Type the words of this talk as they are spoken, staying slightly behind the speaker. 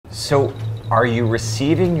So, are you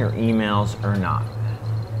receiving your emails or not?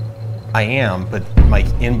 I am, but my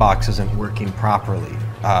inbox isn't working properly.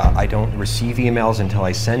 I don't receive emails until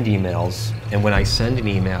I send emails, and when I send an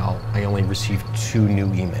email, I only receive 2 new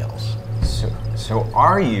emails. So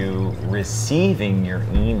are you receiving your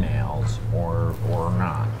emails or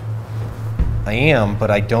not? I am,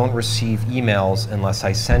 but I don't receive emails unless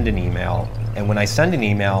I send an email, and when I send an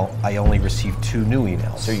email, I only receive 2 new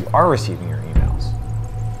emails. So you are receiving your emails?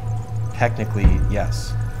 Technically,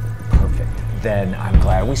 yes. Perfect. Then I'm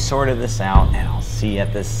glad we sorted this out, and I'll see you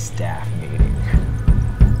at the staff meeting.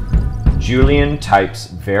 Julian types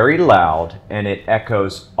very loud, and it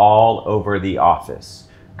echoes all over the office.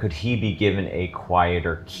 Could he be given a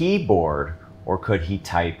quieter keyboard, or could he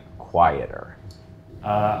type quieter?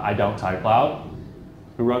 I don't type loud.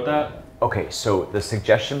 Who wrote that? Okay, so the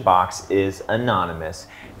suggestion box is anonymous,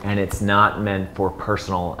 and it's not meant for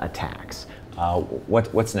personal attacks.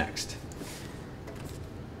 What's next?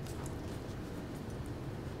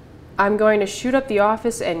 I'm going to shoot up the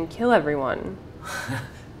office and kill everyone.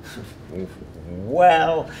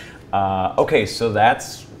 Well, okay, so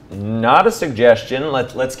that's not a suggestion.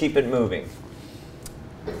 Let's keep it moving.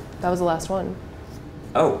 That was the last one.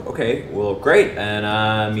 Oh, okay. Well, great.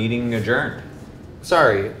 And meeting adjourned.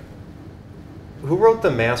 Sorry, who wrote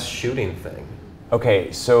the mass shooting thing?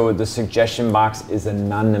 Okay, so the suggestion box is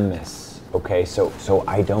anonymous. Okay, so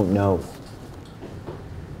I don't know.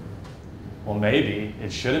 Well, maybe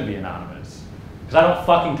it shouldn't be anonymous. Because I don't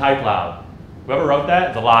fucking type loud. Whoever wrote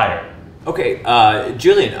that is a liar. Okay,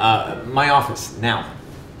 Julian, my office, now.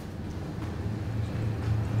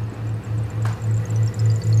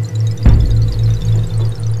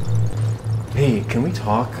 Hey, can we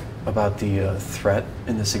talk about the threat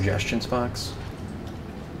in the suggestions box?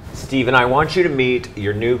 Steven, I want you to meet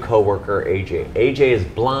your new coworker, AJ. AJ is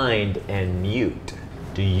blind and mute.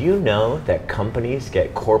 Do you know that companies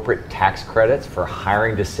get corporate tax credits for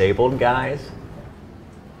hiring disabled guys?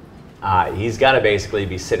 He's got to basically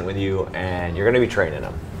be sitting with you, and you're going to be training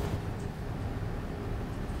him.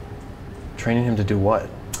 Training him to do what?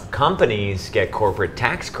 Companies get corporate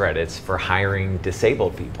tax credits for hiring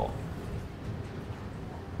disabled people.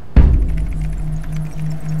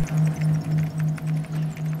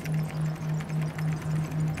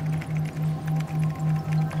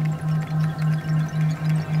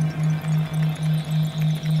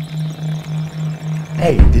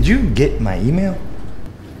 Hey, did you get my email?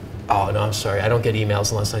 Oh, no, I'm sorry. I don't get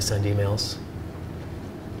emails unless I send emails.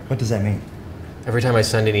 What does that mean? Every time I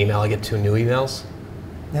send an email, I get 2 new emails.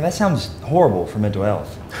 Yeah, that sounds horrible for mental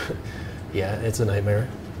health. Yeah, it's a nightmare.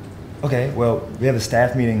 Okay, well, we have a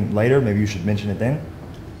staff meeting later. Maybe you should mention it then.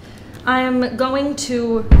 I am going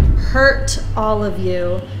to hurt all of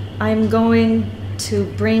you. I'm going to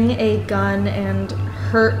bring a gun and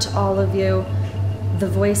hurt all of you. The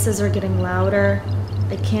voices are getting louder.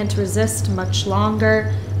 I can't resist much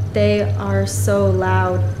longer. They are so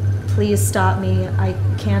loud. Please stop me. I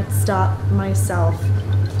can't stop myself.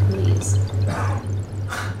 Please.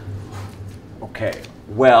 Okay,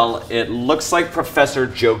 well, it looks like Professor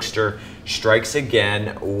Jokester strikes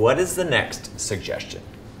again. What is the next suggestion?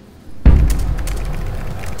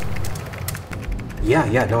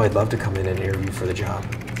 Yeah, no, I'd love to come in and interview for the job.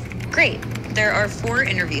 Great. There are 4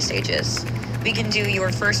 interview stages. We can do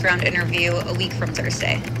your first round interview a week from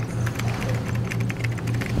Thursday.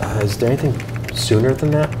 Is there anything sooner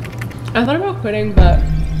than that? I thought about quitting, but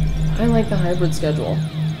I like the hybrid schedule.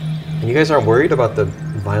 And you guys aren't worried about the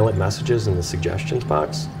violent messages in the suggestions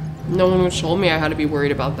box? No one told me I had to be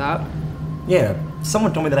worried about that. Yeah,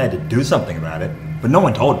 someone told me that I had to do something about it, but no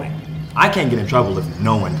one told me. I can't get in trouble if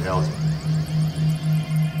no one tells me.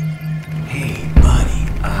 Hey,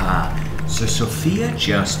 buddy, so Sophia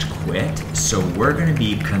just quit, so we're gonna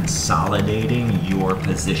be consolidating your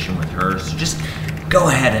position with her, so just go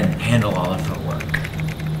ahead and handle all of her work.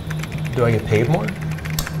 Do I get paid more?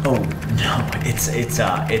 Oh, no,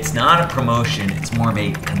 it's not a promotion, it's more of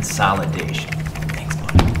a consolidation. Thanks,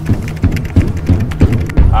 buddy.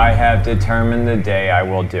 I have determined the day I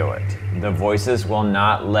will do it. The voices will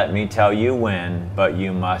not let me tell you when, but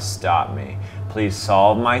you must stop me. Please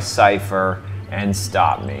solve my cipher and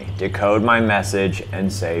stop me. Decode my message and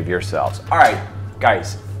save yourselves. All right,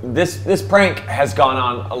 guys, this prank has gone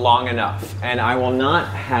on long enough, and I will not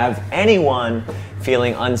have anyone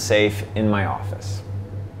feeling unsafe in my office.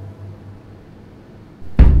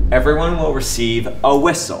 Everyone will receive a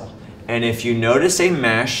whistle, and if you notice a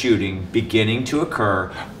mass shooting beginning to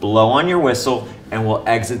occur, blow on your whistle and we'll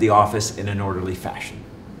exit the office in an orderly fashion.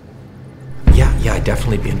 Yeah, I'd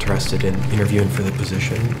definitely be interested in interviewing for the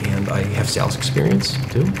position, and I have sales experience,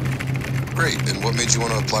 too. Great, and what made you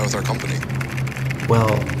want to apply with our company?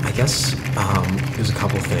 Well, I guess there's a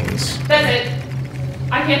couple things. That's it.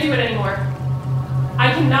 I can't do it anymore.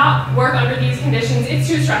 I cannot work under these conditions. It's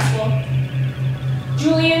too stressful.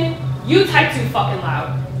 Julian, you type too fucking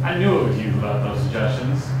loud. I knew it was you about those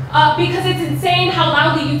suggestions. Because it's insane how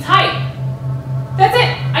loudly you type. That's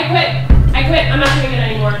it. I quit. I'm not doing it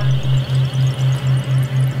anymore.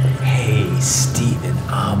 Hey, Steven,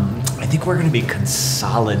 I think we're gonna be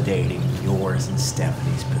consolidating yours and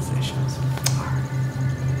Stephanie's positions.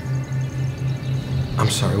 I'm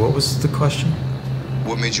sorry, what was the question?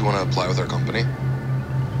 What made you want to apply with our company?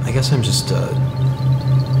 I guess I'm just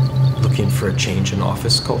looking for a change in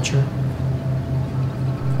office culture.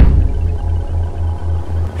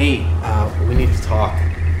 Hey, we need to talk,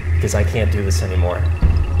 because I can't do this anymore.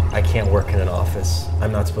 I can't work in an office.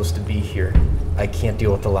 I'm not supposed to be here. I can't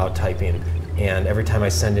deal with the loud typing. And every time I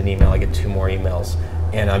send an email, I get 2 more emails.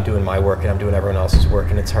 And I'm doing my work and I'm doing everyone else's work,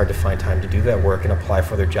 and it's hard to find time to do that work and apply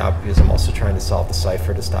for their job because I'm also trying to solve the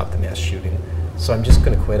cipher to stop the mass shooting. So I'm just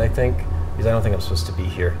gonna quit, I think, because I don't think I'm supposed to be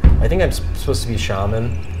here. I think I'm supposed to be a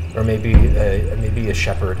shaman, or maybe a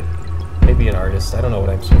shepherd, maybe an artist. I don't know what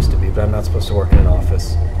I'm supposed to be, but I'm not supposed to work in an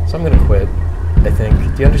office. So I'm gonna quit, I think.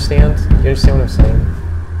 Do you understand? Do you understand what I'm saying?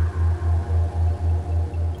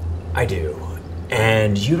 I do.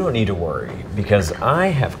 And you don't need to worry, because I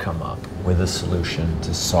have come up with a solution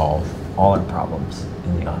to solve all our problems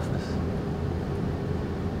in the office.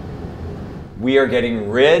 We are getting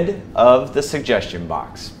rid of the suggestion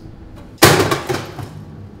box.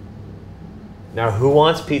 Now, who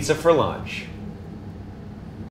wants pizza for lunch?